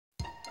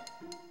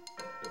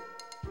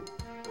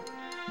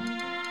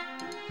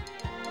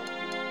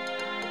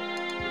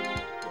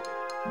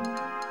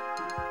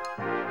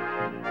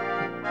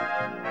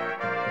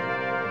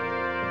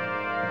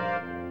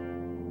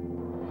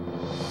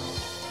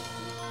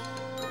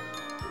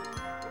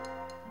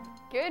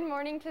Good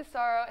morning,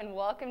 Tesoro, and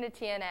welcome to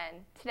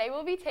TNN. Today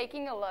we'll be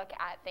taking a look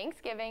at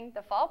Thanksgiving,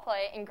 the fall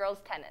play, and girls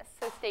tennis,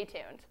 so stay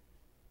tuned.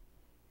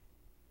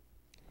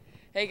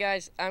 Hey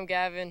guys, I'm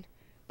Gavin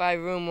by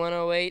Room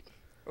 108,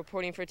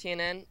 reporting for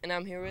TNN, and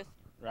I'm here with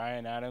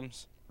Ryan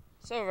Adams.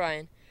 So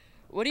Ryan,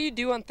 what do you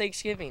do on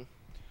Thanksgiving?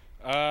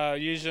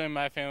 Usually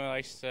my family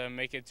likes to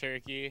make a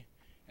turkey,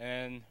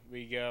 and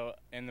we go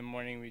in the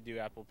morning. We do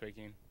apple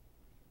picking.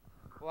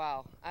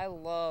 Wow, I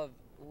love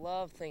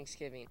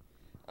Thanksgiving.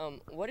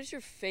 What is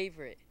your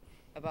favorite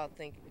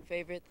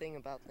thing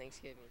about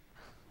Thanksgiving?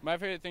 My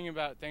favorite thing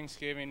about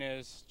Thanksgiving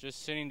is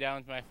just sitting down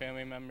with my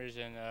family members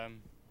and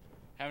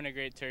having a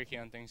great turkey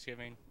on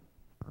Thanksgiving.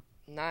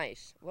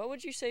 Nice. What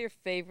would you say your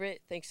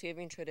favorite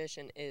Thanksgiving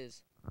tradition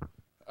is?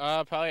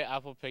 Probably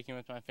apple picking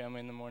with my family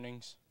in the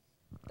mornings.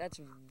 That's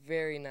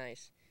very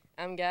nice.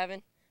 I'm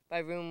Gavin by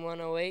Room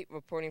 108,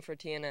 reporting for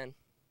TNN.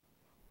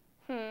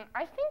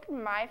 I think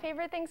my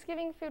favorite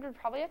Thanksgiving food would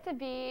probably have to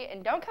be,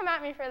 and don't come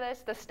at me for this,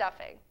 the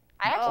stuffing.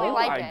 I actually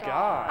like it. Oh my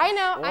gosh. I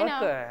know. What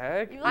the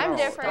heck? I'm No,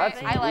 different.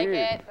 that's I like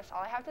weird. it. That's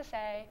all I have to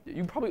say.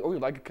 You probably only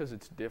like it because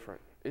it's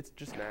different. It's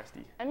just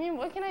nasty. I mean,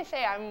 what can I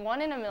say? I'm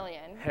one in a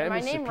million. Ham My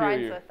is name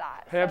superior. rhymes with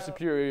that. Ham so.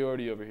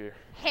 superiority over here.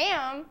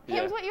 Ham? Yeah.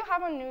 Ham's what you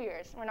have on New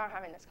Year's. We're not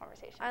having this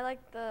conversation. I like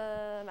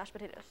the mashed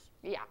potatoes.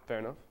 Yeah. Fair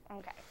enough.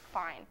 Okay,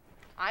 fine.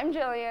 I'm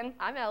Jillian.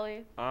 I'm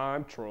Ellie.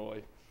 I'm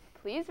Troy.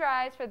 Please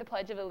rise for the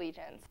Pledge of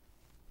Allegiance.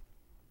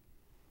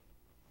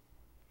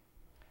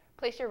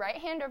 Place your right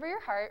hand over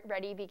your heart.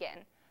 Ready,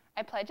 begin.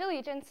 I pledge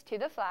allegiance to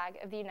the flag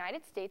of the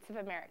United States of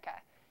America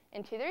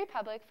and to the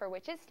republic for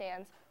which it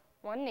stands,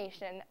 one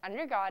nation,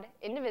 under God,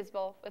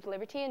 indivisible, with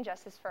liberty and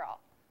justice for all.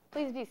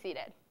 Please be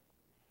seated.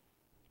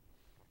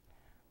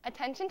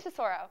 Attention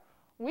Tesoro.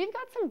 We've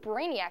got some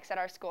brainiacs at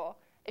our school.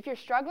 If you're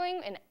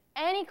struggling in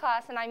any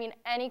class, and I mean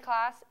any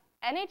class,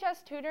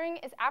 NHS tutoring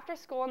is after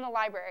school in the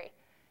library.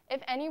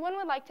 If anyone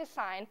would like to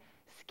sign,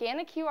 scan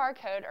a QR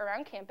code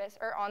around campus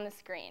or on the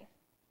screen.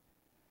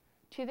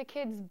 To the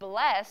kids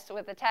blessed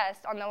with a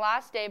test on the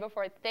last day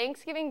before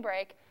Thanksgiving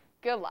break,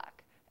 good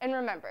luck. And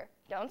remember,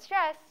 don't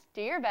stress,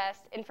 do your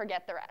best, and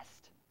forget the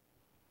rest.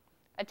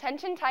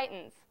 Attention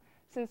Titans.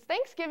 Since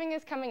Thanksgiving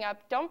is coming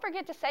up, don't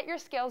forget to set your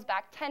scales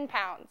back 10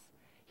 pounds.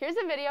 Here's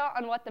a video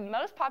on what the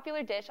most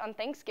popular dish on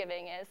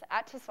Thanksgiving is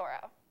at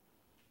Tesoro.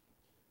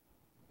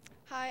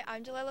 Hi,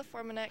 I'm Delilah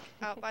Formanek,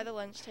 out by the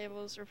lunch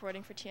tables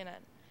reporting for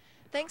TNN.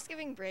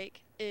 Thanksgiving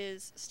break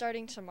is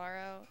starting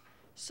tomorrow,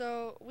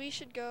 so we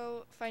should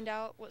go find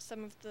out what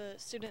some of the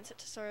students at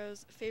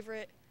Tesoro's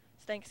favorite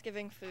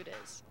Thanksgiving food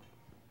is.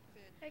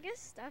 I guess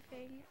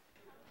stuffing.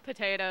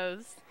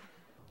 Potatoes.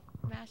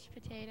 Mashed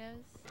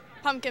potatoes.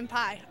 Pumpkin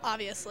pie,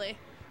 obviously.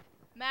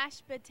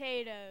 Mashed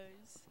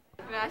potatoes.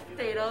 Mashed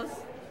potatoes.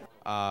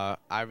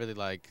 I really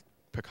like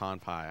pecan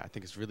pie. I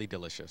think it's really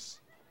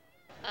delicious.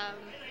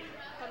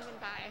 Pumpkin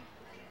pie.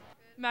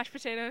 Mashed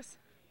potatoes.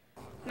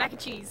 Mac and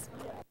cheese.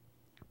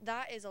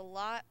 That is a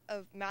lot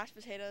of mashed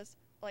potatoes.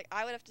 Like,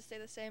 I would have to say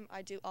the same.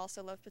 I do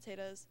also love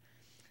potatoes.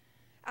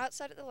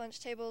 Outside at the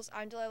lunch tables,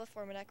 I'm Delilah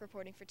Formanek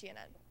reporting for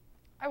TNN.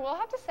 I will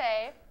have to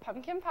say,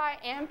 pumpkin pie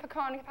and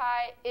pecan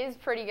pie is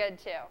pretty good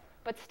too,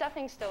 but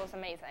stuffing still is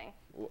amazing.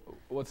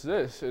 What's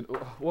this? Oh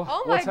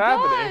What's my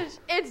happening? gosh!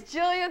 It's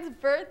Jillian's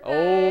birthday.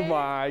 Oh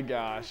my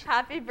gosh.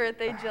 Happy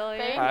birthday, Jillian.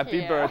 Thank Happy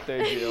you.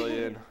 birthday,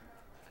 Jillian.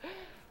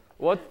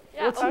 What's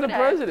Yeah, in the okay.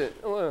 president?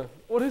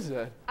 What is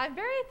that? I'm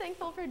very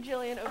thankful for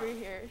Jillian over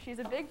here. She's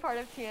a big part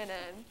of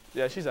TNN.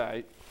 Yeah, she's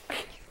alright.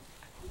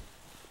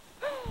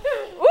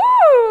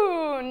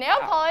 Ooh,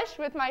 nail polish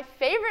with my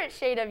favorite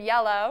shade of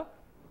yellow.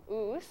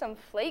 Ooh, some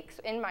flakes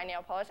in my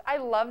nail polish. I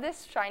love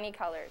this shiny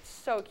color. It's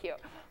so cute.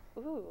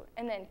 Ooh,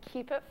 and then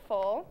keep it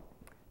full.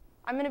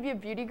 I'm going to be a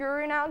beauty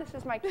guru now. This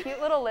is my cute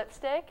little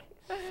lipstick.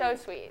 So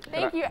sweet.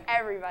 Thank you,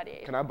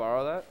 everybody. Can I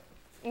borrow that?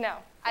 No,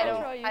 I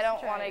don't. Troy, you I don't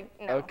should want try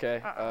to. No.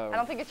 Okay, I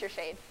don't think it's your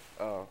shade.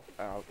 Oh,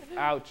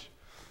 ouch.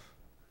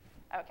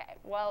 Okay.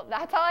 Well,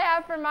 that's all I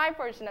have for my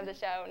portion of the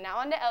show. Now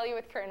on to Ellie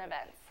with current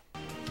events.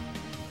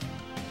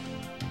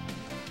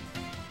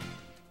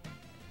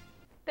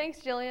 Thanks,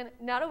 Jillian.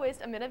 Now to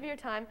waste a minute of your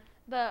time,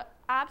 the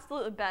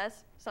absolute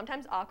best,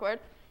 sometimes awkward,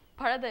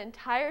 part of the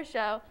entire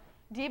show,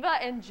 Diva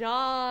and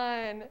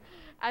John.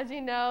 As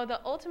you know,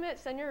 the ultimate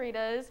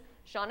senoritas,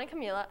 Sean and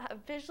Camila,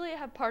 officially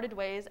have parted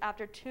ways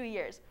after 2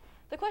 years.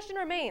 The question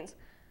remains,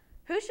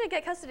 who should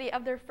get custody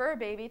of their fur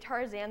baby,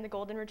 Tarzan the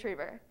Golden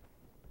Retriever?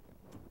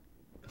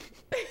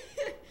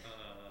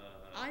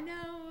 I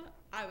know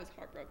I was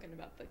heartbroken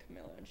about the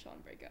Camilla and Sean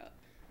breakup.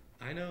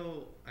 I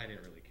know I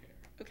didn't really care.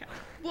 Okay.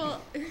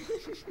 Well,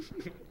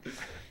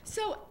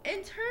 so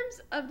in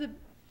terms of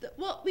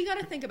well, we got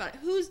to think about it.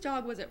 Whose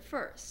dog was it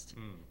first?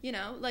 You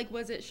know, like,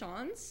 was it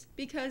Sean's?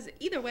 Because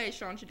either way,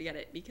 Sean should get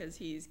it because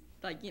he's,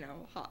 like, you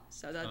know, hot.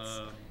 So that's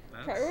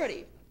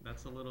priority.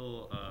 That's a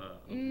little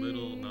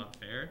not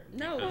fair.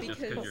 No, just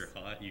because because you're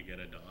hot, you get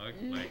a dog.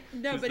 Like,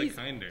 no, who's but the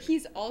kinder?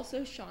 he's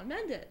also Shawn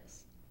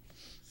Mendes.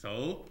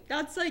 So?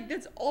 That's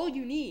all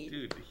you need.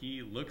 Dude,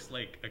 he looks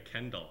like a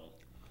Ken doll.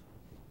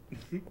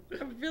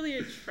 a really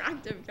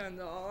attractive Ken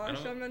doll. I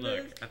Shawn don't,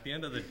 Mendes. look, at the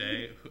end of the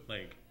day,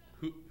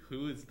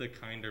 who is the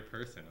kinder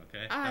person,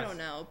 okay? I don't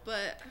know,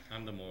 but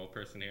I'm the moral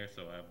person here,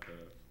 so I have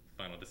the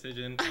final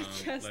decision. I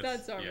guess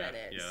that's our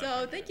Reddit. Yeah,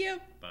 so thank you.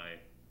 Bye.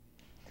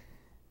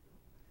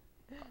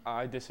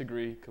 I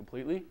disagree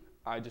completely.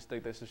 I just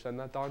think they should send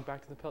that dog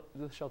back to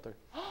the shelter.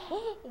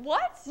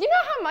 What? You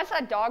know how much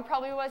that dog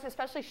probably was,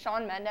 especially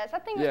Shawn Mendes?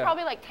 That thing was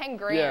probably like 10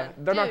 grand. Yeah,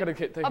 they're not Dude, going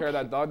to take care of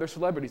that dog. They're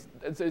celebrities.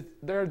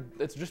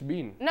 It's just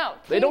mean. No.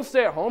 They don't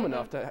stay at home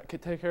enough to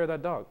take care of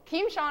that dog.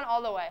 Team Shawn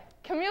all the way.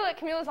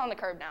 Camila's on the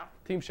curb now.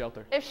 Team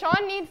shelter. If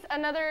Shawn needs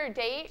another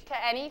date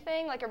to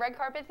anything, like a red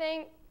carpet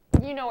thing,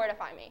 you know where to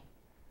find me.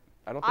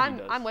 I don't think he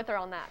does. I'm with her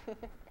on that.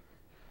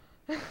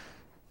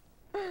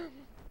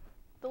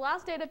 The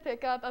last day to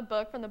pick up a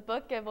book from the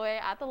book giveaway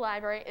at the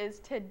library is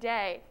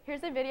today.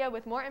 Here's a video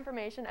with more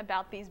information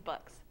about these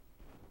books.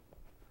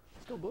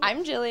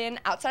 I'm Jillian,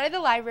 outside of the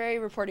library,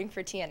 reporting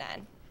for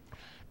TNN.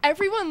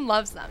 Everyone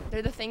loves them.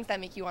 They're the things that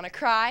make you want to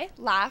cry,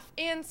 laugh,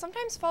 and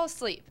sometimes fall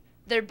asleep.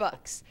 They're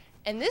books.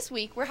 And this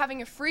week, we're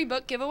having a free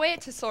book giveaway at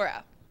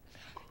Tesoro.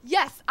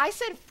 Yes, I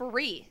said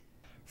free.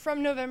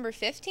 From November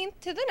 15th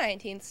to the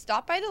 19th,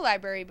 stop by the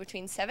library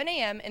between 7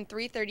 a.m. and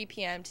 3:30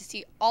 p.m. to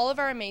see all of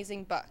our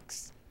amazing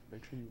books.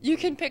 You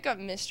can pick up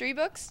mystery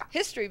books,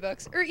 history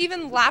books, or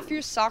even laugh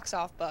your socks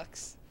off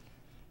books.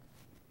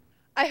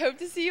 I hope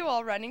to see you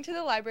all running to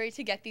the library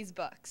to get these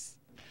books.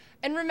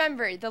 And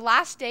remember, the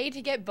last day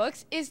to get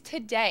books is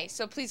today,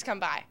 so please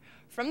come by.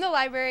 From the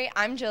library,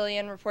 I'm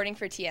Jillian, reporting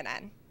for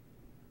TNN.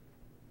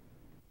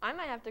 I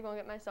might have to go and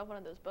get myself one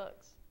of those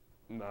books.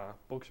 Nah,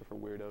 books are for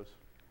weirdos.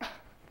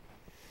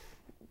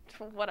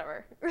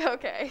 Whatever.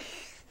 Okay.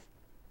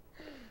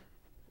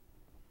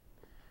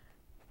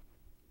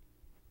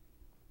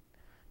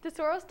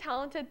 Tesoro's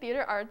Talented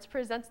Theater Arts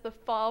presents the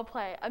fall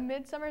play. A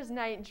Midsummer's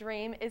Night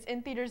Dream is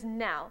in theaters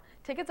now.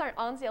 Tickets are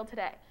on sale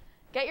today.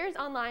 Get yours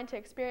online to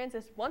experience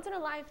this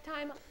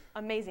once-in-a-lifetime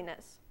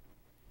amazingness.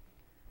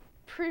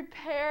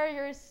 Prepare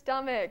your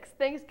stomachs.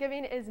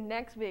 Thanksgiving is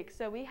next week,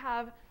 so we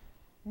have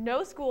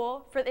no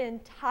school for the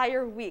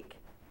entire week.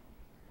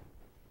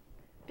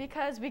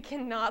 Because we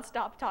cannot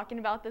stop talking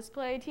about this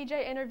play,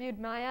 TJ interviewed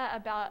Maya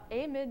about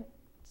A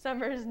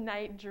Midsummer's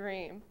Night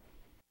Dream.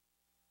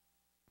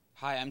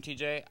 Hi, I'm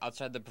TJ,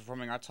 outside the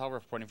Performing Arts Hall,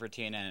 reporting for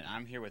TNN, and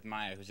I'm here with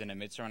Maya, who's in A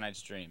Midsummer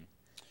Night's Dream.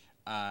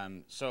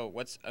 So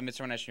what's A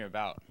Midsummer Night's Dream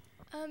about?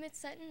 It's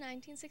set in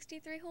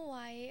 1963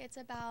 Hawaii. It's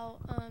about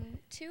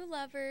two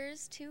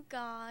lovers, two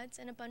gods,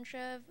 and a bunch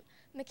of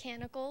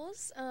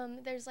mechanicals.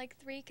 There's like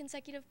 3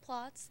 consecutive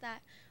plots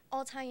that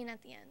all tie in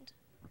at the end.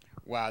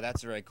 Wow,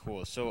 that's very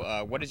cool.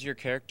 So what is your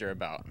character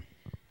about?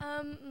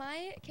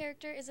 My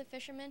character is a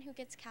fisherman who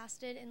gets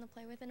casted in the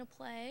play within a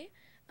play.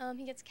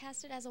 He gets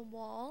casted as a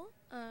wall,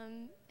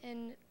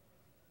 and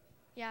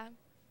yeah.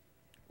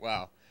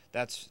 Wow,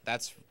 that's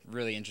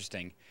really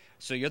interesting.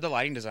 So you're the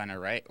lighting designer,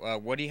 right?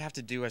 What do you have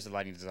to do as the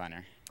lighting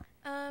designer?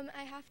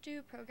 I have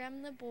to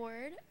program the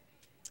board,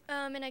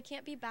 and I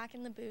can't be back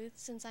in the booth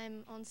since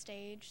I'm on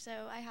stage,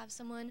 so I have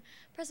someone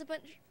press a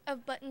bunch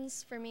of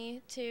buttons for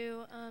me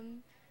to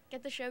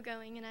get the show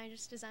going, and I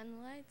just design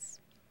the lights.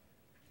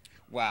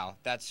 Wow,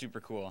 that's super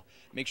cool.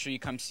 Make sure you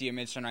come see A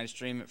Midsummer Night's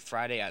Dream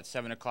Friday at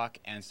 7 o'clock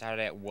and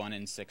Saturday at 1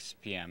 and 6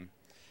 p.m.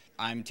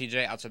 I'm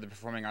TJ, outside the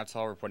Performing Arts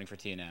Hall, reporting for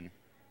TNN.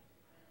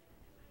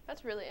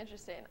 That's really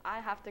interesting.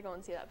 I have to go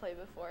and see that play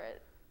before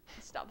it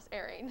stops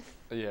airing.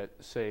 Yeah,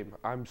 same.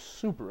 I'm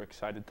super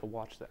excited to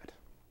watch that.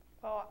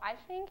 Well, I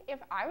think if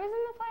I was in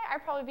the play,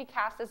 I'd probably be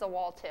cast as a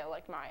wall too,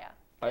 like Maya.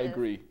 I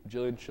agree.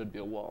 Jillian should be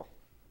a wall.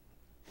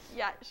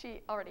 Yeah,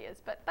 she already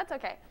is, but that's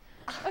okay.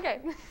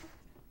 Okay.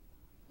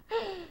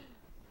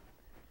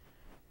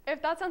 If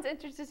that sounds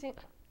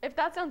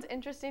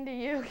interesting to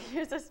you,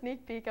 here's a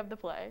sneak peek of the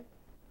play.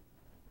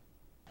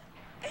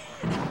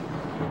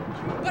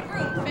 What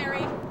room,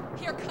 Fairy?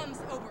 Here comes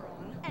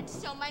Oberon. And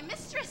so my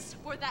mistress,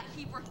 for that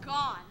he were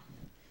gone.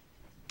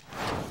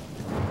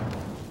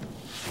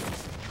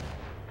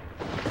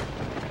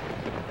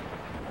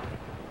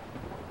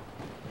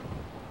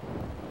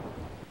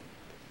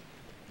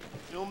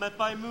 Ill met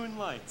by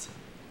moonlight,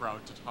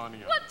 proud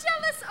Titania. What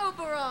jealous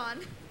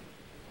Oberon?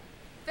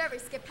 Very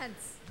skip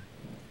hence.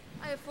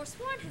 I have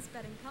forsworn his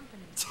bedding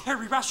company.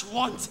 Terry rash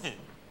wanton!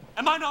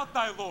 Am I not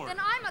thy lord? Then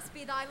I must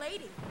be thy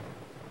lady.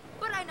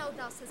 But I know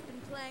thou hast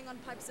been playing on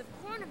pipes of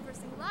corn and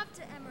versing love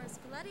to amorous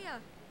Valeria.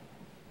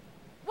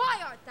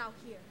 Why art thou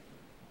here?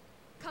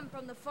 Come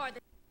from the farthest.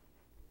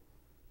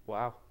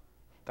 Wow,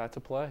 that's a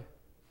play.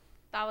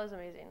 That was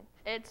amazing.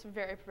 It's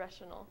very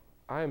professional.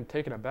 I am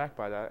taken aback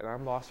by that, and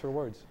I'm lost for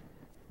words.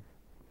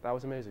 That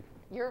was amazing.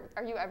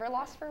 Are you ever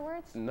lost for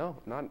words? No,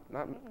 not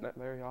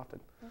very often.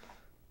 Okay.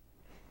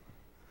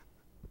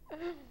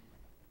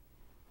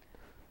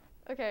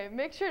 Okay,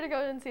 make sure to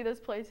go and see this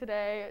play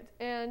today.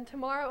 And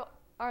tomorrow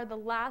are the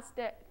last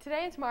day.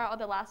 Today and tomorrow are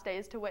the last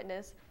days to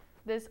witness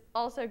this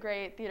also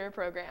great theater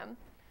program.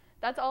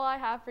 That's all I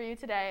have for you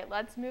today.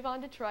 Let's move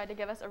on to Troy to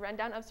give us a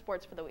rundown of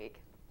sports for the week.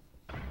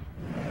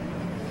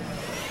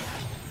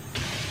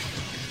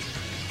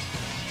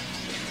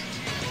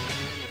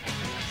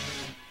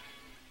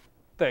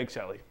 Thanks,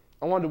 Ellie.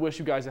 I wanted to wish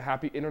you guys a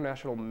happy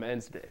International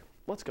Men's Day.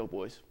 Let's go,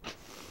 boys.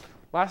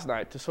 Last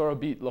night, Tesoro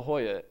beat La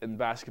Jolla in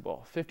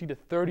basketball,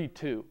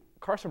 50-32.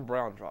 Carson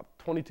Brown dropped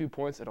 22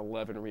 points and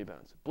 11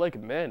 rebounds. Blake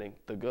Manning,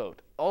 the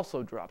GOAT,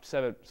 also dropped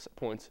 7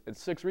 points and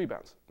 6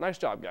 rebounds. Nice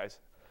job, guys.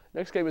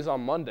 Next game is on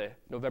Monday,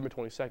 November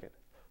 22nd.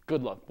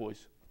 Good luck,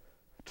 boys.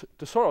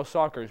 Tesoro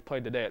Soccer is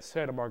played today at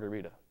Santa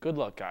Margarita. Good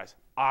luck, guys.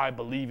 I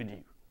believe in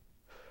you.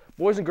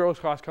 Boys and girls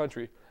cross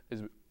country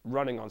is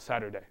running on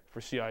Saturday for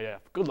CIF.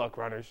 Good luck,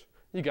 runners.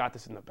 You got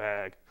this in the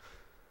bag.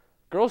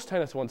 Girls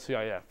tennis won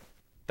CIF.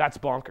 That's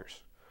bonkers.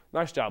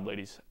 Nice job,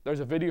 ladies.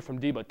 There's a video from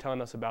Diba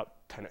telling us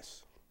about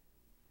tennis.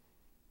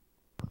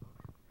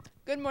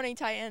 Good morning,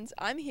 Titans.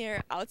 I'm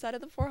here outside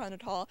of the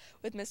 400 Hall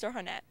with Mr.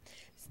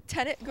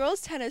 Harnett.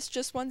 Girls tennis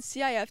just won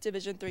CIF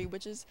Division III,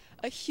 which is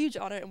a huge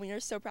honor, and we are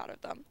so proud of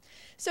them.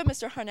 So,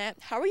 Mr. Harnett,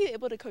 how were you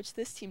able to coach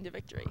this team to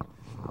victory?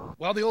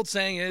 Well, the old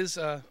saying is,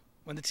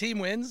 when the team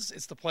wins,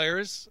 it's the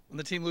players. When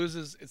the team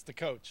loses, it's the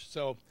coach.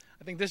 So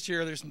I think this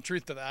year there's some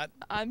truth to that.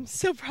 I'm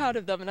so proud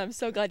of them, and I'm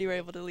so glad you were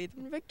able to lead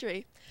them to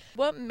victory.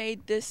 What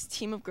made this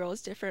team of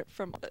girls different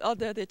from all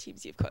the other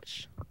teams you've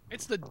coached?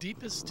 It's the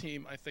deepest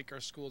team I think our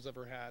school's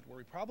ever had, where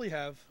we probably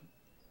have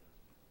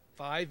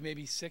 5,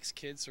 maybe 6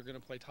 kids who are going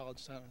to play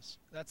college tennis.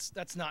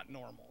 That's not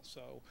normal.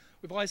 So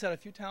we've always had a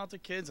few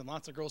talented kids and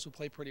lots of girls who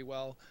play pretty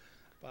well,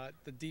 but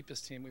the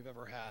deepest team we've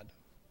ever had.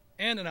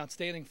 And an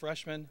outstanding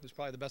freshman who's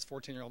probably the best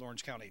 14-year-old in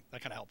Orange County.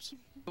 That kind of helps.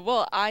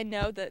 Well, I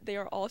know that they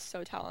are all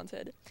so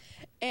talented.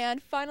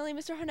 And finally,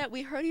 Mr. Harnett,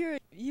 we heard you're a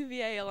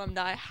UVA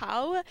alumni.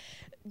 How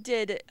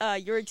did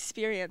your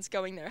experience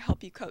going there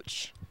help you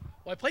coach?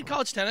 Well, I played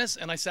college tennis,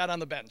 and I sat on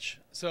the bench.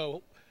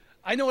 So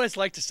I know what it's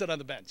like to sit on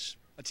the bench.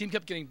 A team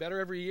kept getting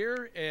better every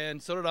year,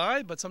 and so did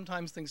I, but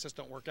sometimes things just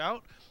don't work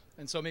out.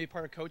 And so maybe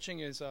part of coaching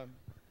is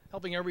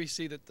helping everybody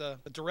see that the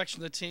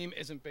direction of the team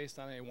isn't based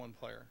on any one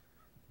player.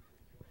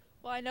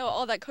 Well, I know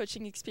all that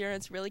coaching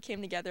experience really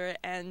came together,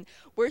 and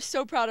we're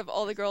so proud of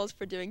all the girls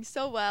for doing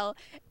so well,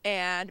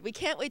 and we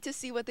can't wait to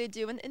see what they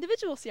do in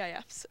individual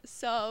CIFs.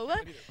 So,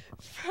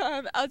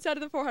 from outside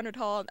of the 400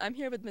 Hall, I'm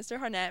here with Mr.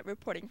 Harnett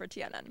reporting for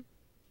TNN.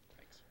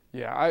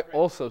 Yeah, I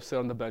also sit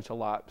on the bench a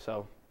lot,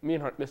 so me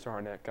and Mr.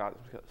 Harnett got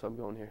it, so I'm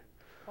going here.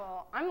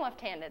 Well, I'm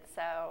left-handed,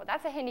 so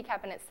that's a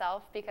handicap in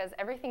itself because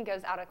everything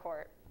goes out of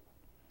court.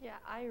 Yeah,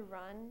 I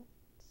run,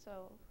 so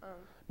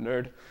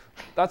Nerd.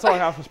 That's all I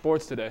have for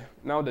sports today.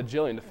 Now to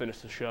Jillian to finish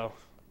the show.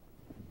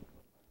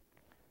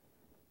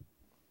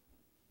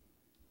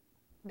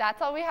 That's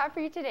all we have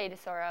for you today,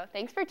 Tesoro.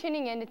 Thanks for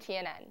tuning in to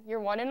TNN, your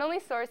one and only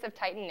source of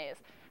Titan news.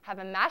 Have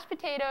a mashed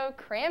potato,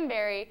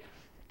 cranberry,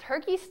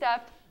 turkey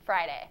stuffed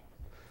Friday.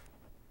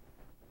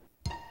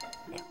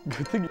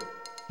 Good thing.